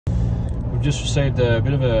We've just received a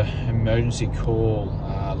bit of an emergency call.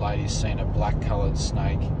 Lady's seen a black coloured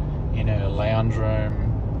snake in her lounge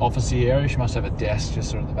room officey area. She must have a desk just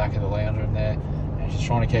sort of at the back of the lounge room there, and she's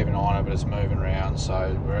trying to keep an eye on it, but it's moving around.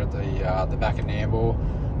 So we're at the back of Nambour.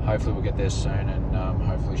 Hopefully we'll get there soon, and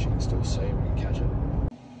hopefully she can still see and we can catch it.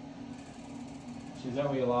 So is that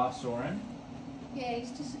where you last saw him? Yeah, he's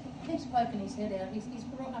just keeps poking his head out. He's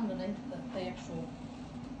right underneath the actual...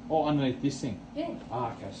 Oh, underneath this thing? Yeah.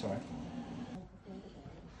 Ah, okay, sorry.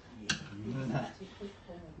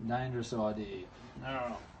 Dangerous idea.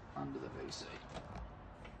 No, under the VC.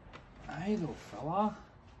 Hey, little fella.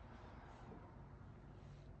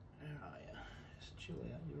 Where are you? Just chill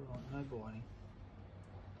out. You're right. No biting.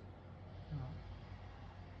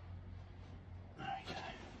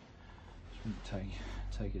 Okay.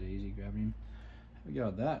 Just take it easy. Grab him. Have a go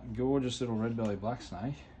at that. Gorgeous little red-bellied black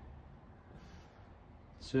snake.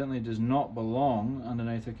 Certainly does not belong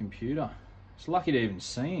underneath a computer. It's lucky to even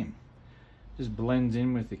see him. Just blends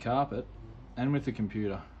in with the carpet and with the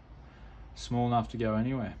computer. Small enough to go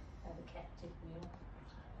anywhere. Oh, the cat did wheel.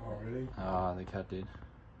 Oh, really? Ah, the cat did.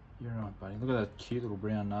 You're right, buddy. Look at that cute little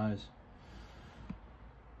brown nose.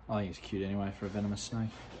 I think it's cute anyway for a venomous snake.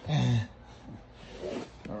 Alright,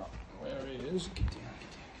 where he is. Get down,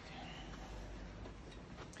 get down,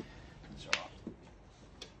 get down. That's alright.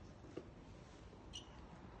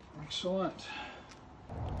 Excellent.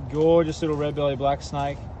 Gorgeous little red-bellied black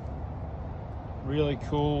snake. Really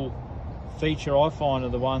cool feature I find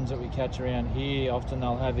of the ones that we catch around here. Often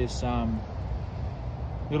they'll have this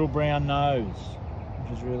little brown nose,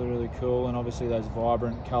 which is really, really cool, and obviously those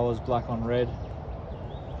vibrant colours, black on red.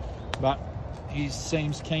 But he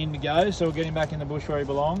seems keen to go, so we'll get him back in the bush where he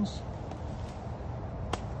belongs.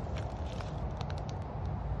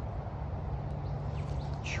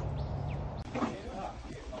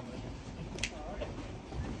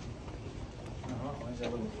 Our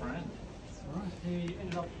little friend. Right. He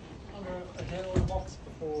ended up under a handle in a box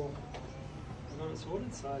before I got it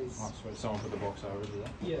sorted, so he's... Oh, sweet. Someone put the box over, did they?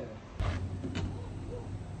 Yeah.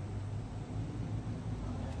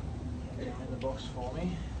 Get him in the box for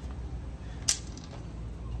me.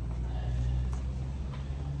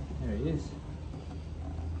 There he is.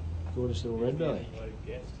 Gorgeous little red belly.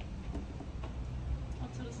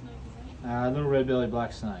 What sort of snake is that? Little red-bellied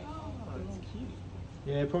black snake. Oh, that's cute.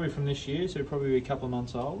 Yeah, probably from this year, so probably a couple of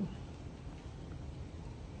months old.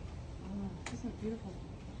 Oh, isn't it beautiful?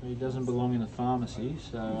 So he doesn't belong in the pharmacy,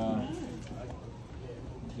 so let's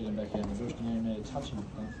get him back out in the bush. Don't even need to touch him.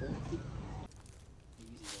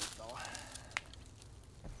 Easy little fella.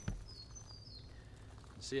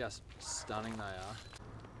 See how stunning they are.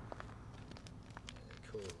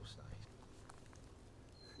 Cool little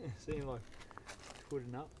snakes. See him like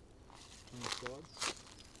putting up on the sides.